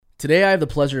Today I have the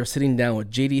pleasure of sitting down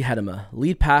with J.D. Hedema,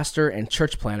 lead pastor and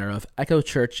church planner of Echo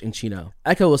Church in Chino.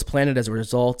 Echo was planted as a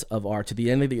result of our To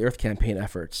the End of the Earth campaign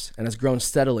efforts and has grown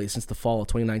steadily since the fall of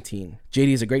 2019.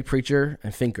 J.D. is a great preacher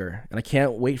and thinker, and I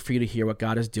can't wait for you to hear what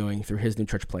God is doing through his new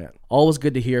church plant. Always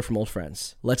good to hear from old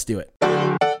friends. Let's do it.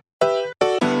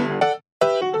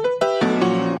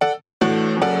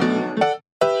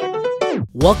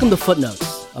 Welcome to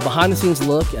Footnotes, a behind-the-scenes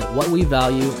look at what we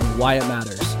value and why it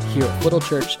matters here at Foothill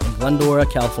Church in Glendora,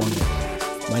 California.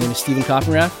 My name is Stephen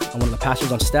Coppenrath. I'm one of the pastors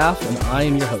on staff, and I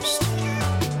am your host.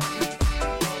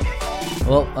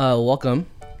 Well, welcome.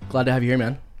 Glad to have you here,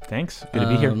 man. Thanks. Good to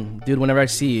be here. Dude, whenever I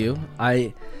see you,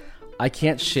 I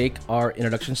can't shake our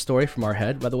introduction story from our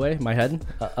head, by the way, my head.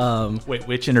 Wait,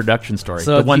 which introduction story?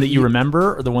 So the one that you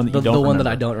remember or the one that you don't remember? The one that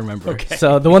I don't remember. Okay.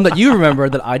 So the one that you remember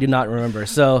that I do not remember.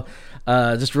 So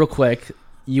just real quick,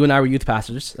 you and I were youth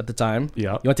pastors at the time.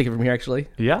 Yeah. You want to take it from here, actually?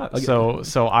 Yeah. Okay.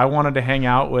 So I wanted to hang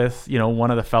out with,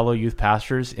 one of the fellow youth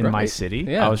pastors in my city.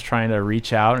 Yeah. I was trying to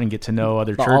reach out and get to know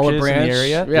other The Olive churches in Branch. the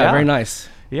area. Yeah, very nice.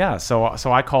 Yeah. So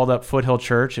I called up Foothill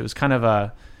Church. It was kind of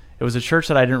a church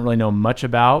that I didn't really know much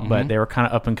about, but they were kind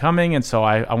of up and coming. And so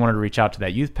I wanted to reach out to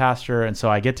that youth pastor. And so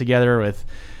I get together with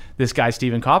this guy,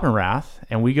 Stephen Coppenrath,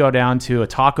 and we go down to a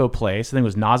taco place. I think it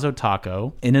was Nazo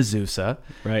Taco in Azusa.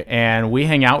 Right. And we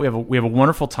hang out. We have a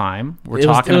wonderful time. It was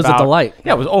a delight.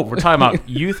 Yeah, we're talking about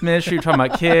youth ministry, we're talking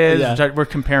about kids, we're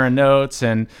comparing notes.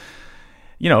 And,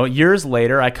 years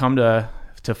later, I come to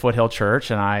Foothill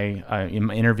Church, and I am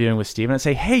interviewing with Stephen. I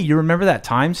say, hey, you remember that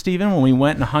time, Stephen, when we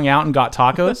went and hung out and got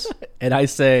tacos? And I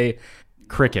say,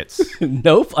 crickets.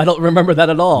 Nope, I don't remember that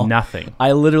at all. Nothing.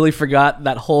 I literally forgot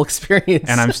that whole experience.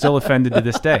 And I'm still offended to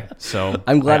this day. So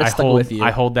I'm glad it stuck with you.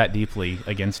 I hold that deeply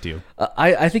against you.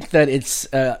 I think that it's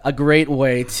a great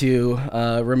way to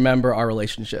remember our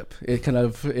relationship. It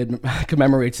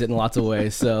commemorates it in lots of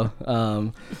ways. So,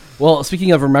 well,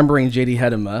 speaking of remembering J.D.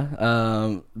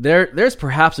 Hedema, there's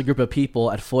perhaps a group of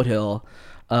people at Foothill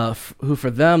who,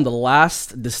 for them, the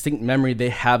last distinct memory they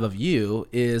have of you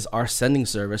is our sending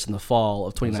service in the fall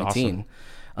of 2019.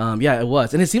 Awesome. Yeah, it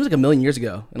was. And it seems like a million years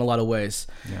ago in a lot of ways.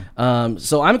 Yeah.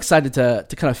 So I'm excited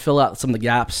to kind of fill out some of the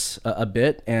gaps a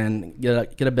bit and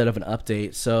get a bit of an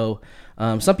update. So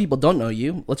some people don't know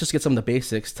you. Let's just get some of the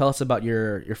basics. Tell us about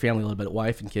your family a little bit,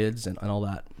 wife and kids and all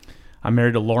that. I'm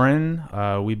married to Lauren.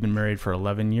 We've been married for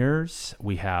 11 years.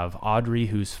 We have Audrey,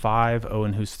 who's 5,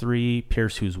 Owen, who's 3,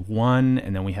 Pierce, who's 1,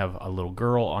 and then we have a little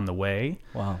girl on the way.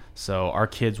 Wow. So our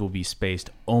kids will be spaced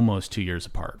almost 2 years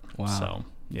apart. Wow. So,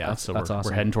 yeah, that's we're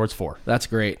awesome. heading towards 4. That's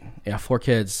great. Yeah, 4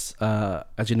 kids.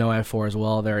 As you know, I have 4 as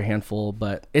well. They're a handful,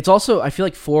 but it's also, I feel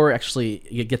like 4 actually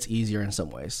it gets easier in some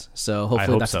ways. So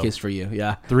hopefully that's the case for you.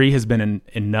 Yeah. 3 has been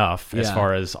enough as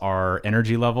far as our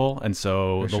energy level, and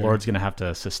so the Lord's going to have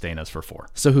to sustain us for 4.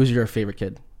 So who's your favorite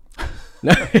kid?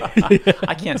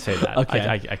 I can't say that. Okay.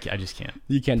 I just can't.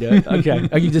 You can't do it? Okay.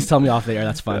 You just tell me off the air.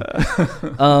 That's fine.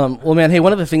 Well, man, hey,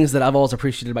 one of the things that I've always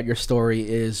appreciated about your story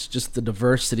is just the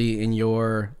diversity in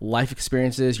your life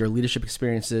experiences, your leadership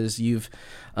experiences. You've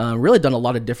really done a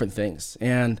lot of different things.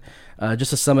 And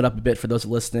just to sum it up a bit for those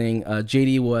listening,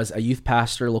 JD was a youth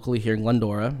pastor locally here in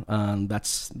Glendora.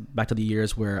 That's back to the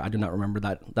years where I do not remember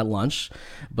that lunch.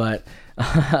 But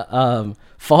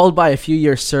followed by a few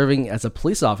years serving as a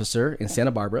police officer in Santa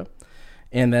Barbara,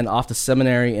 and then off to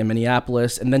seminary in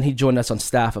Minneapolis. And then he joined us on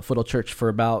staff at Foothill Church for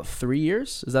about 3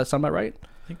 years. Does that sound about right?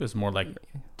 I think it was more like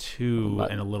 2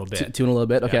 and a little bit. 2 and a little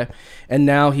bit, okay. Yeah. And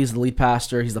now he's the lead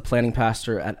pastor. He's the planning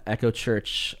pastor at Echo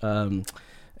Church,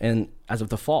 and as of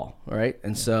the fall, right?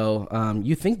 And so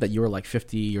you think that you were like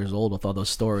 50 years old with all those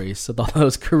stories, with all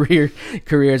those careers.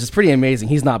 It's pretty amazing.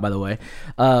 He's not, by the way.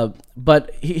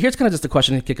 But here's kind of just a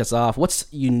question to kick us off. What's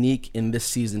unique in this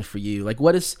season for you? Like,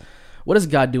 what is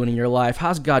God doing in your life?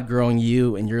 How's God growing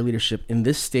you and your leadership in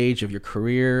this stage of your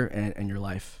career and your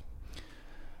life?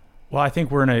 Well, I think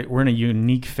we're in a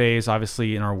unique phase,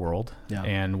 obviously, in our world, yeah.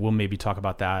 And we'll maybe talk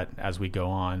about that as we go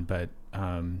on. But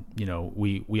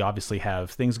we obviously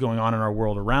have things going on in our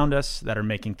world around us that are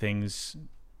making things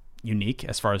unique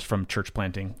as far as from church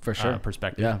planting for sure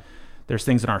perspective. Yeah. There's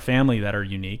things in our family that are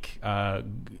unique.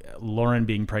 Lauren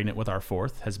being pregnant with our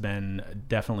 4th has been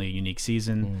definitely a unique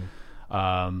season.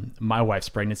 My wife's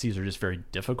pregnancies are just very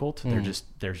difficult.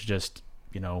 There's just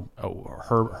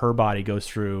her body goes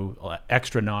through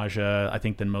extra nausea, I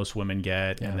think, than most women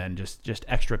get, and then just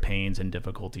extra pains and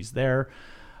difficulties there.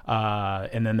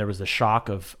 And then there was the shock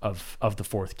of the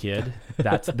 4th kid.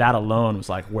 That alone was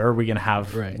like, where are we going to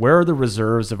have? Right. Where are the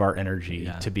reserves of our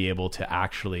energy to be able to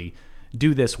actually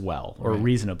do this well or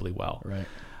reasonably well? Right.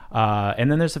 And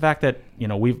then there's the fact that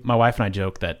my wife and I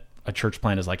joke that a church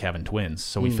plant is like having twins.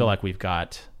 So we feel like we've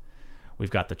got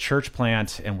the church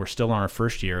plant, and we're still on our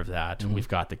first year of that. We've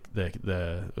got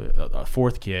the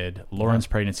fourth kid. Lauren's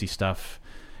pregnancy stuff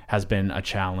has been a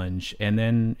challenge, and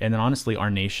then honestly, our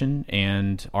nation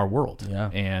and our world,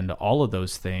 and all of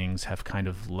those things have kind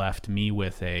of left me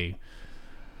with a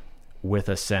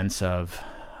sense of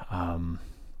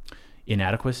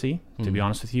inadequacy, to be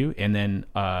honest with you, and then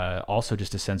also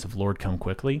just a sense of, Lord, come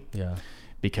quickly. Yeah,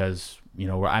 because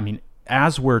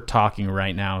as we're talking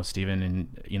right now, Stephen,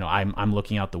 and I'm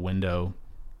looking out the window.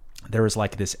 There is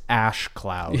like this ash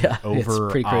cloud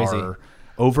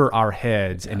over our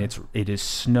heads, and it is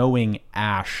snowing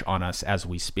ash on us as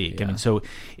we speak. Yeah. I mean, so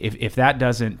if that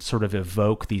doesn't sort of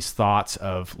evoke these thoughts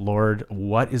of, Lord,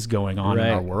 what is going on in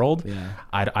our world? Yeah.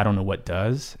 I don't know what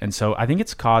does. And so I think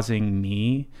it's causing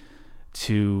me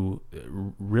to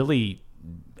really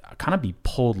kind of be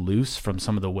pulled loose from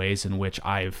some of the ways in which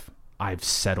I've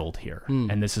settled here,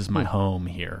 and this is my home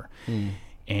here,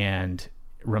 and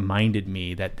reminded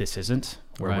me that this isn't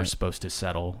where we're supposed to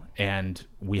settle, and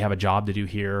we have a job to do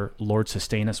here. Lord,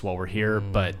 sustain us while we're here.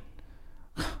 But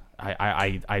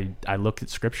I look at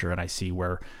Scripture and I see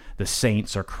where the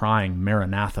saints are crying,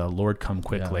 Maranatha, Lord, come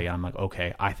quickly. And I'm like,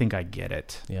 okay, I think I get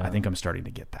it. I think I'm starting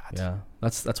to get that. Yeah,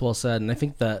 that's well said. And I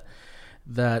think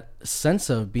that sense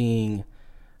of being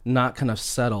not kind of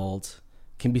settled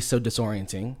can be so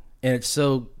disorienting, and it's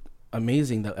so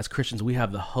amazing that as Christians we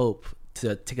have the hope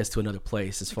to take us to another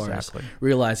place, as far as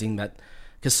realizing that,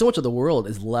 because so much of the world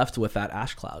is left with that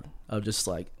ash cloud of just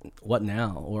like, what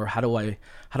now, or how do I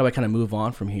kind of move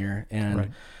on from here?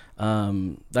 And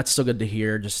that's so good to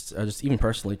hear, just even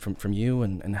personally from you,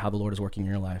 and how the Lord is working in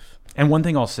your life. And one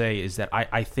thing I'll say is that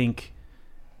I think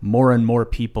more and more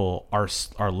people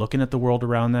are looking at the world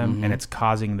around them, and it's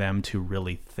causing them to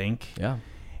really think. Yeah.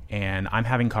 And I'm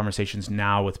having conversations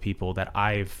now with people that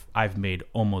I've made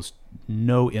almost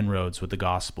no inroads with the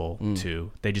gospel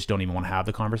to. They just don't even want to have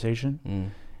the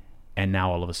conversation. And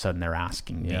now all of a sudden they're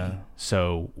asking me.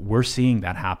 So we're seeing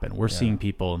that happen. We're seeing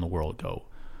people in the world go,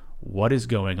 what is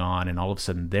going on? And all of a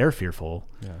sudden they're fearful.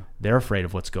 They're afraid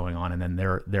of what's going on. And then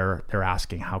they're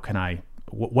asking, how can I,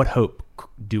 what hope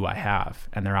do I have?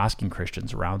 And they're asking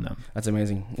Christians around them. That's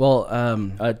amazing.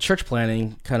 Well, church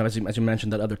planning, kind of as you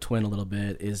mentioned, that other twin a little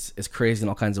bit, is crazy in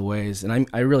all kinds of ways. And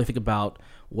I really think about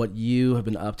what you have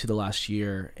been up to the last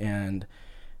year, and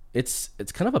it's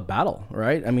kind of a battle,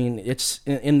 right? I mean, it's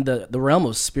in the realm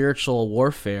of spiritual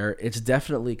warfare. It's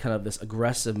definitely kind of this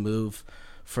aggressive move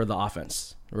for the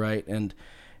offense, right? And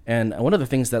one of the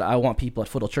things that I want people at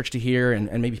Foothill Church to hear,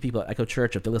 and maybe people at Echo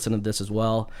Church, if they listen to this as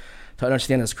well, to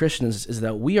understand as Christians, is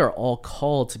that we are all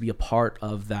called to be a part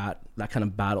of that kind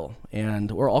of battle. And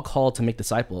we're all called to make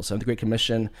disciples. So the Great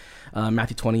Commission,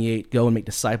 Matthew 28, go and make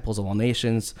disciples of all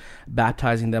nations,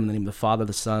 baptizing them in the name of the Father,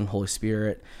 the Son, Holy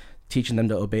Spirit, teaching them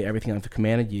to obey everything I've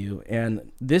commanded you.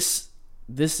 And this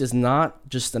is not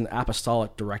just an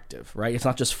apostolic directive, right? It's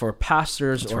not just for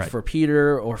pastors for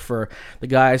Peter or for the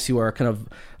guys who are kind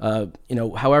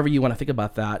of, however you want to think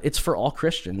about that. It's for all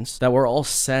Christians, that we're all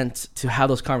sent to have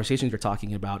those conversations you're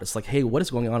talking about. It's like, hey, what is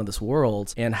going on in this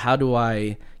world? And how do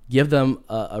I give them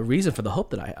a reason for the hope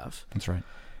that I have? That's right.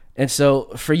 And so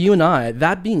for you and I,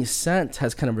 that being sent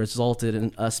has kind of resulted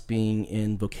in us being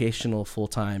in vocational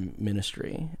full-time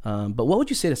ministry. But what would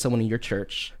you say to someone in your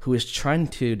church who is trying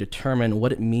to determine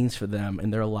what it means for them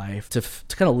in their life to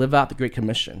kind of live out the Great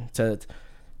Commission, to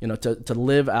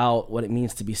live out what it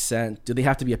means to be sent? Do they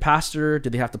have to be a pastor? Do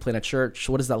they have to plant a church?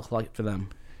 What does that look like for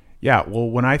them? Yeah, well,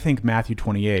 when I think Matthew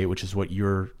 28, which is what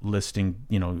you're listing,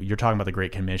 you're talking about the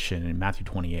Great Commission in Matthew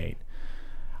 28,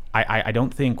 I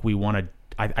don't think we want to.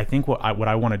 I think what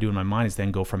I want to do in my mind is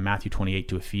then go from Matthew 28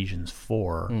 to Ephesians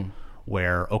 4,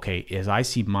 where, okay, as I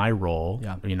see my role,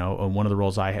 one of the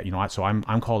roles I have, so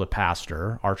I'm called a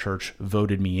pastor. Our church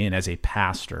voted me in as a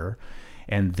pastor,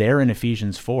 and there in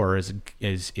Ephesians 4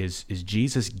 is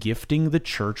Jesus gifting the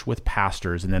church with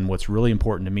pastors, and then what's really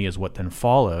important to me is what then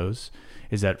follows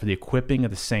is that for the equipping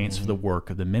of the saints for the work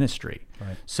of the ministry.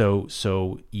 Right.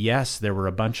 So yes, there were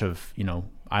a bunch of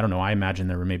I don't know. I imagine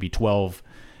there were maybe 12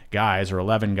 guys or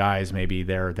 11 guys maybe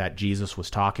there that Jesus was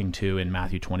talking to in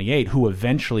Matthew 28 who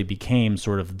eventually became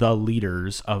sort of the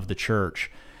leaders of the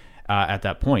church at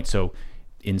that point. So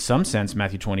in some sense,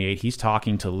 Matthew 28, he's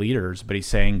talking to leaders, but he's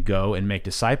saying go and make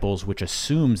disciples, which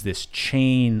assumes this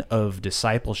chain of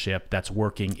discipleship that's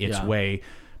working its way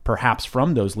perhaps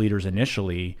from those leaders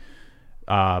initially,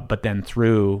 but then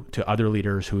through to other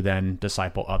leaders who then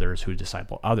disciple others who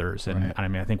disciple others. And I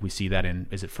mean, I think we see that in,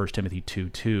 is it 1 Timothy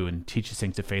 2:2, and teach these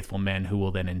things to faithful men who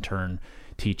will then in turn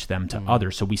teach them to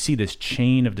others. So we see this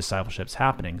chain of discipleships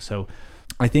happening. So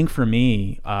I think for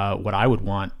me, what I would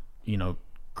want,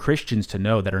 Christians to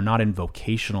know that are not in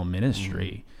vocational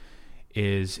ministry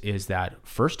is that,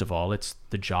 first of all, it's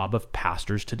the job of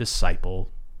pastors to disciple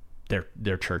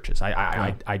their churches.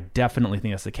 I definitely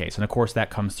think that's the case. And of course that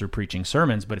comes through preaching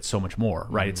sermons, but it's so much more,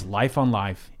 right? It's life on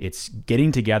life. It's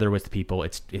getting together with people.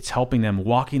 It's helping them,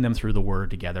 walking them through the word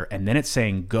together. And then it's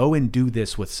saying, go and do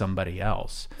this with somebody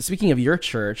else. Speaking of your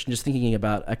church, and just thinking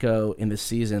about Echo in this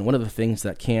season, one of the things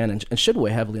that can and should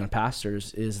weigh heavily on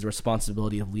pastors is the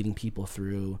responsibility of leading people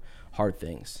through hard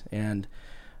things. And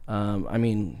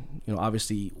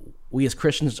obviously we as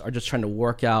Christians are just trying to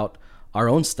work out our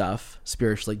own stuff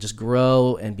spiritually, just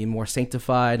grow and be more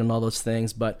sanctified and all those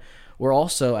things. But we're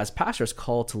also, as pastors,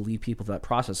 called to lead people through that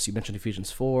process. You mentioned Ephesians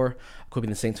 4, equipping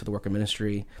the saints for the work of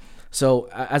ministry. So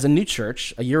as a new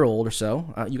church, a year old or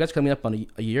so, you guys coming up on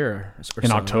a year or so,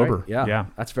 in October. Right? Yeah,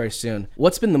 that's very soon.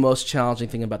 What's been the most challenging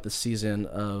thing about this season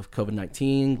of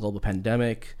COVID-19, global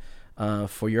pandemic,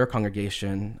 for your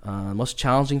congregation? Most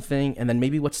challenging thing, and then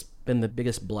maybe what's been the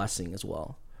biggest blessing as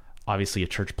well? Obviously, a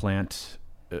church plant,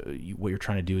 what you're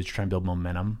trying to do is you're trying to build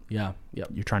momentum. Yeah. Yep.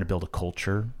 You're trying to build a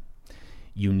culture.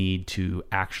 You need to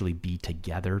actually be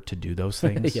together to do those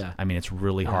things. Yeah. I mean, it's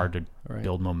really hard to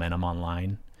build momentum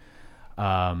online.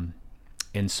 And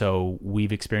so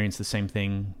we've experienced the same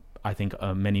thing, I think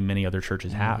many other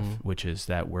churches have, which is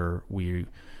that we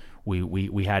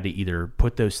had to either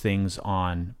put those things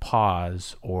on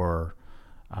pause or,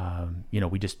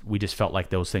 we just felt like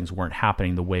those things weren't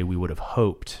happening the way we would have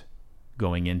hoped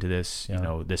going into this,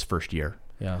 this first year.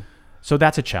 Yeah. So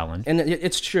that's a challenge. And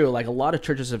it's true. Like a lot of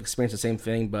churches have experienced the same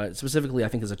thing, but specifically, I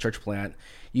think as a church plant,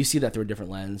 you see that through a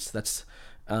different lens. That's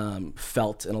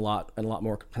felt in a lot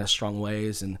more kind of strong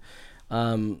ways, and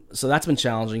so that's been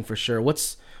challenging for sure.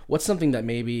 What's something that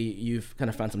maybe you've kind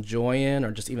of found some joy in,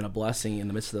 or just even a blessing in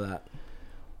the midst of that?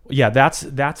 Yeah, that's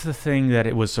the thing that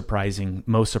it was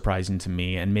most surprising to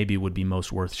me, and maybe would be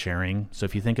most worth sharing. So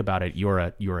if you think about it, you're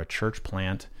a church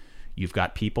plant. You've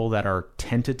got people that are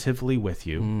tentatively with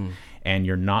you, and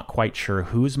you're not quite sure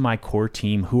who's my core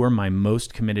team, who are my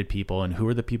most committed people, and who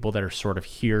are the people that are sort of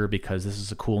here because this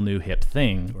is a cool new hip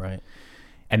thing. Right.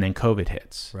 And then COVID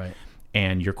hits. Right.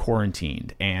 And you're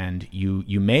quarantined, and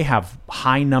you may have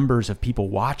high numbers of people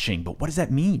watching, but what does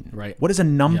that mean? Right. What does a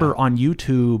number on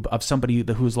YouTube of somebody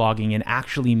who's logging in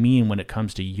actually mean when it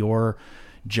comes to your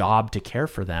job to care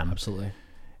for them? Absolutely.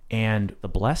 And the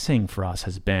blessing for us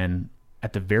has been,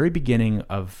 at the very beginning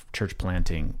of church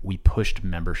planting, we pushed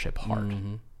membership hard.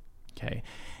 Okay.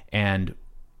 And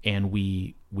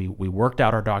we worked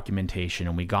out our documentation,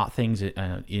 and we got things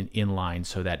in line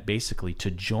so that basically to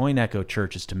join Echo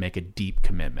Church is to make a deep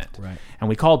commitment. Right. And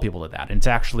we called people to that. And it's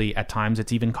actually, at times,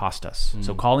 it's even cost us.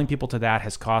 So calling people to that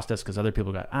has cost us because other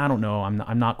people got, I don't know,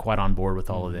 I'm not quite on board with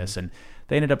all of this. And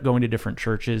they ended up going to different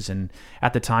churches. And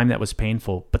at the time that was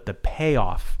painful, but the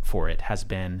payoff for it has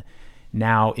been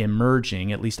now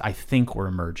emerging, at least I think we're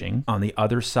emerging, on the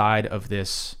other side of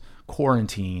this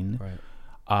quarantine.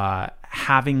 Right.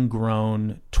 Having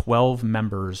grown 12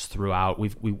 members throughout,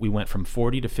 we went from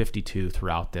 40 to 52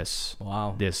 throughout this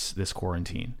this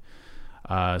quarantine.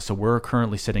 So we're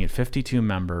currently sitting at 52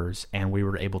 members, and we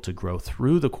were able to grow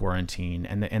through the quarantine.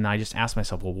 And I just asked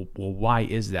myself, well, why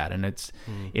is that? And it's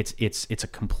a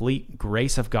complete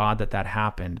grace of God that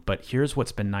happened. But here's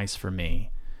what's been nice for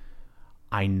me.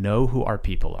 I know who our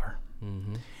people are.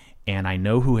 And I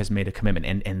know who has made a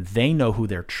commitment, and they know who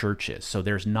their church is. So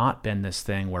there's not been this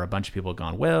thing where a bunch of people have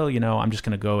gone, well, I'm just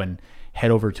going to go and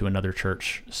head over to another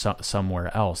church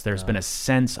somewhere else. There's been a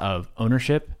sense of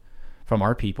ownership from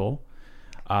our people.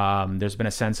 There's been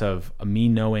a sense of me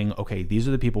knowing, okay, these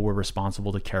are the people we're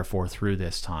responsible to care for through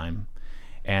this time.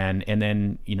 And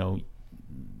then,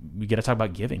 we get to talk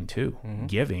about giving too.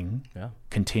 Giving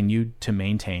continued to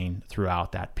maintain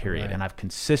throughout that period. Right. And I've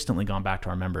consistently gone back to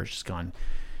our members, just gone,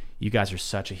 you guys are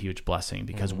such a huge blessing,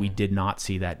 because we did not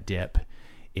see that dip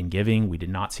in giving. We did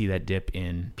not see that dip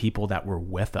in people that were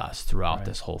with us throughout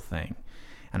this whole thing.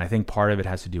 And I think part of it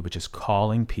has to do with just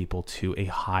calling people to a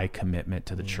high commitment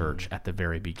to the church at the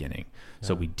very beginning.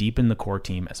 So we deepened the core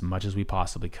team as much as we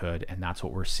possibly could, and that's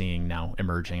what we're seeing now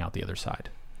emerging out the other side.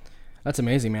 That's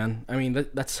amazing, man. I mean,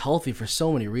 that's healthy for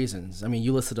so many reasons. I mean,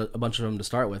 you listed a bunch of them to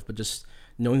start with, but just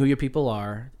knowing who your people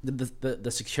are,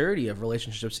 the security of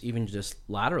relationships, even just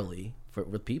laterally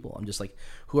with people. I'm just like,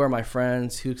 who are my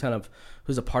friends? Who's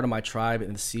a part of my tribe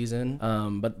in the season?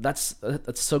 But that's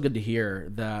so good to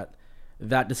hear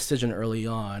that decision early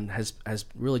on has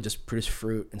really just produced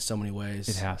fruit in so many ways.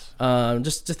 It has.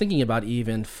 Just thinking about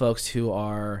even folks who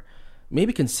are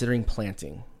maybe considering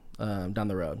planting down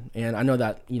the road. And I know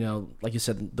that, like you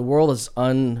said, the world is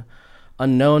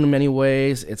unknown in many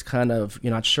ways. It's kind of,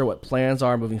 you're not sure what plans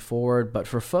are moving forward. But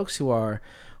for folks who are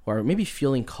maybe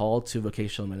feeling called to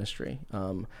vocational ministry,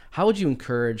 how would you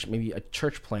encourage maybe a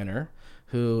church planner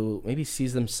who maybe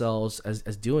sees themselves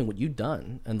as doing what you've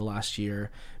done in the last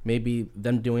year, maybe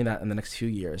them doing that in the next few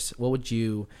years? What would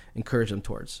you encourage them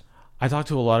towards? I talk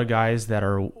to a lot of guys that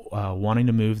are wanting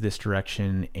to move this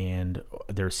direction, and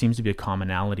there seems to be a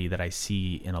commonality that I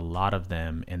see in a lot of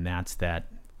them, and that's that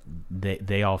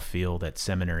they all feel that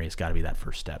seminary has got to be that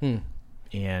first step.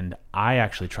 And I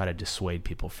actually try to dissuade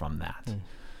people from that.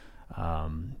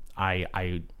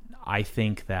 I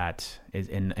think that,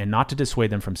 and not to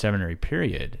dissuade them from seminary,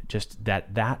 period, just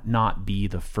that not be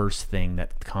the first thing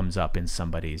that comes up in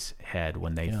somebody's head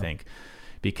when they think.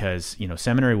 Because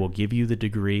seminary will give you the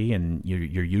degree, and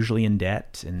you're usually in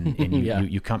debt, and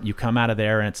you come out of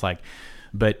there, and it's like,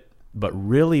 but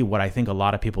really, what I think a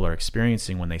lot of people are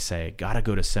experiencing when they say gotta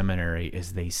go to seminary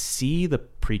is they see the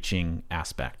preaching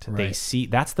aspect. Right. They see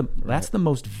that's the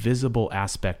most visible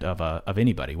aspect of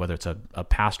anybody, whether it's a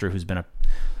pastor who's been a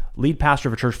lead pastor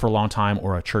of a church for a long time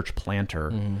or a church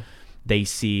planter. They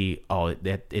see,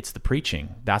 it's the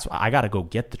preaching. That's why I got to go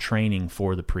get the training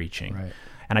for the preaching. Right.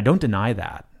 And I don't deny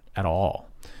that at all.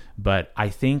 But I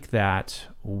think that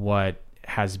what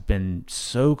has been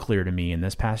so clear to me in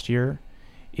this past year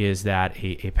is that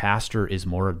a pastor is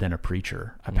more than a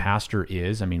preacher. A pastor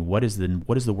is, what does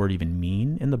the word even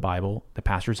mean in the Bible? The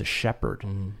pastor is a shepherd.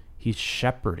 He's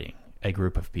shepherding a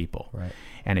group of people. Right.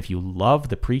 And if you love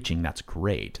the preaching, that's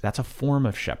great. That's a form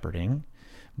of shepherding.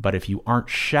 But if you aren't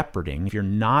shepherding, if you're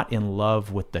not in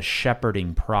love with the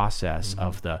shepherding process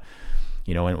of the,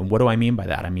 and what do I mean by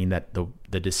that? I mean that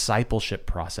the discipleship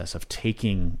process of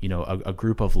taking, a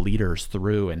group of leaders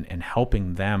through and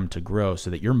helping them to grow so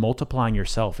that you're multiplying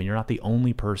yourself and you're not the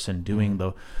only person doing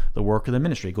the work of the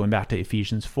ministry. Going back to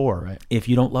Ephesians 4, right. If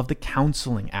you don't love the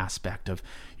counseling aspect of,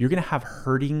 you're going to have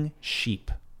herding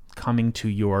sheep coming to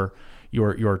your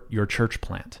church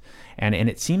plant. And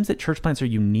it seems that church plants are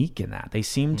unique in that. They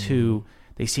seem to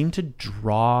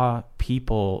draw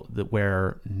people that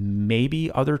where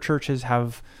maybe other churches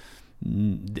have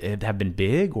been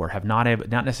big or have not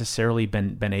necessarily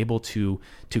been able to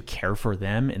care for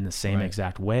them in the same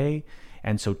exact way.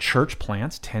 And so church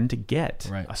plants tend to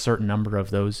get a certain number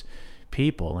of those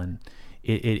people. And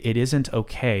it isn't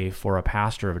okay for a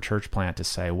pastor of a church plant to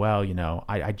say, well,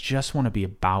 I just want to be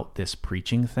about this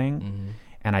preaching thing,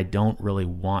 and I don't really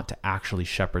want to actually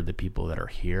shepherd the people that are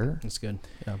here. That's good.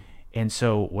 Yeah. And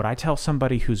so what I tell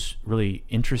somebody who's really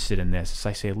interested in this is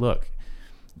I say, look,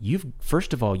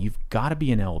 first of all, you've got to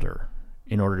be an elder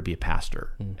in order to be a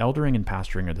pastor. Eldering and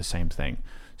pastoring are the same thing.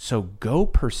 So go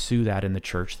pursue that in the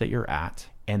church that you're at.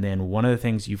 And then one of the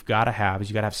things you've got to have is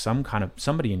you got to have some kind of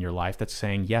somebody in your life that's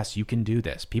saying, yes, you can do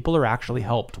this. People are actually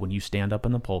helped when you stand up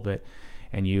in the pulpit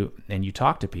and you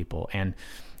talk to people. And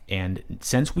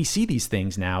since we see these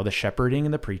things now, the shepherding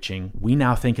and the preaching, we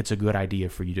now think it's a good idea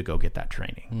for you to go get that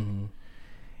training.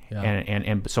 Yeah.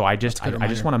 And so I just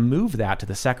want to move that to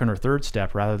the second or third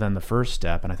step rather than the first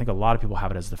step. And I think a lot of people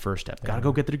have it as the first step. Got to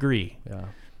go get the degree. Yeah.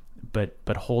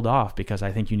 But hold off, because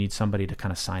I think you need somebody to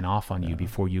kind of sign off on you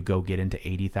before you go get into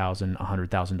 $80,000,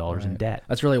 $100,000 in debt.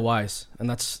 That's really wise, and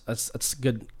that's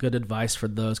good advice for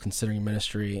those considering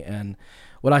ministry. And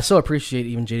what I so appreciate,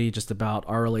 even JD, just about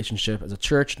our relationship as a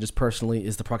church and just personally,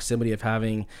 is the proximity of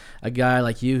having a guy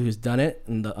like you who's done it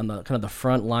on the kind of the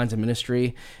front lines of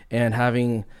ministry, and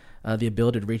having the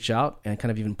ability to reach out and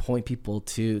kind of even point people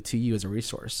to you as a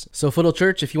resource. So Foothill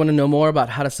Church, if you want to know more about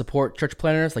how to support church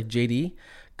planners like JD,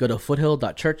 go to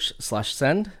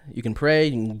foothill.church/send. You can pray,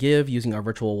 you can give using our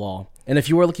virtual wall. And if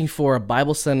you are looking for a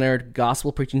Bible-centered,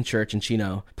 gospel-preaching church in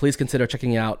Chino, please consider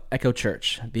checking out Echo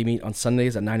Church. They meet on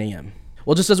Sundays at 9 a.m.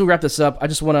 Well, just as we wrap this up, I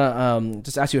just want to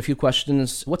just ask you a few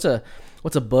questions. What's a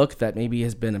book that maybe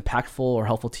has been impactful or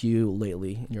helpful to you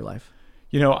lately in your life?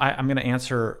 I'm going to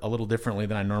answer a little differently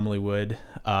than I normally would.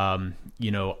 I've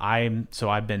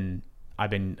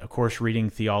been, of course,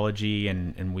 reading theology,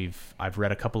 and I've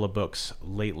read a couple of books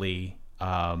lately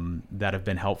that have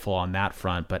been helpful on that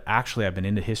front. But actually, I've been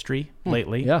into history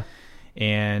lately. Yeah.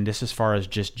 And just as far as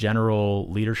just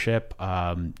general leadership,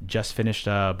 just finished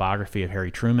a biography of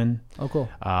Harry Truman. Oh, cool.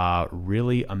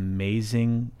 Really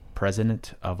amazing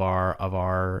president of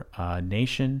our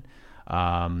nation.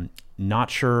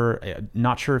 Not sure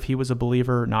if he was a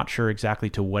believer, not sure exactly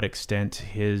to what extent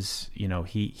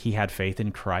he had faith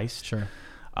in Christ. Sure.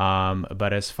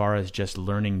 But as far as just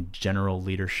learning general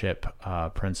leadership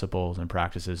principles and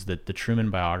practices, the Truman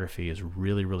biography is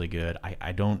really, really good.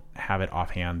 I don't have it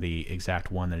offhand, the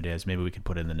exact one that it is. Maybe we could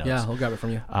put it in the notes. Yeah, I'll grab it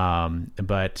from you.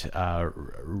 But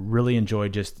really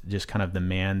enjoyed just kind of the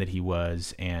man that he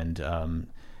was, and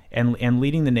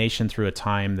leading the nation through a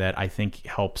time that I think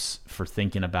helps for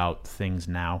thinking about things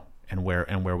now and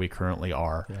where we currently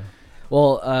are. Yeah.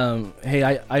 Well, hey,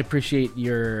 I appreciate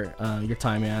your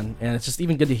time, man, and it's just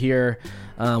even good to hear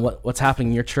what's happening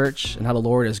in your church and how the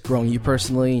Lord is growing you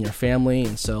personally and your family.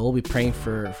 And so we'll be praying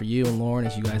for you and Lauren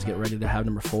as you guys get ready to have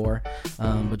number 4.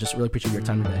 But just really appreciate your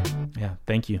time today. Yeah,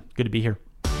 thank you. Good to be here.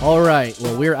 All right,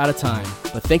 well, we're out of time,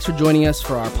 but thanks for joining us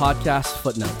for our podcast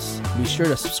Footnotes. Be sure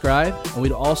to subscribe, and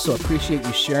we'd also appreciate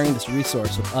you sharing this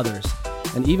resource with others,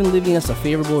 and even leaving us a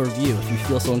favorable review if you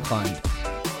feel so inclined.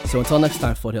 So until next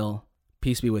time, Foothill,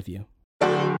 peace be with you.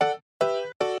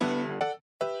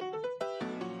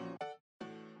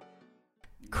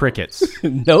 Crickets.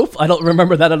 Nope, I don't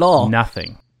remember that at all.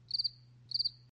 Nothing.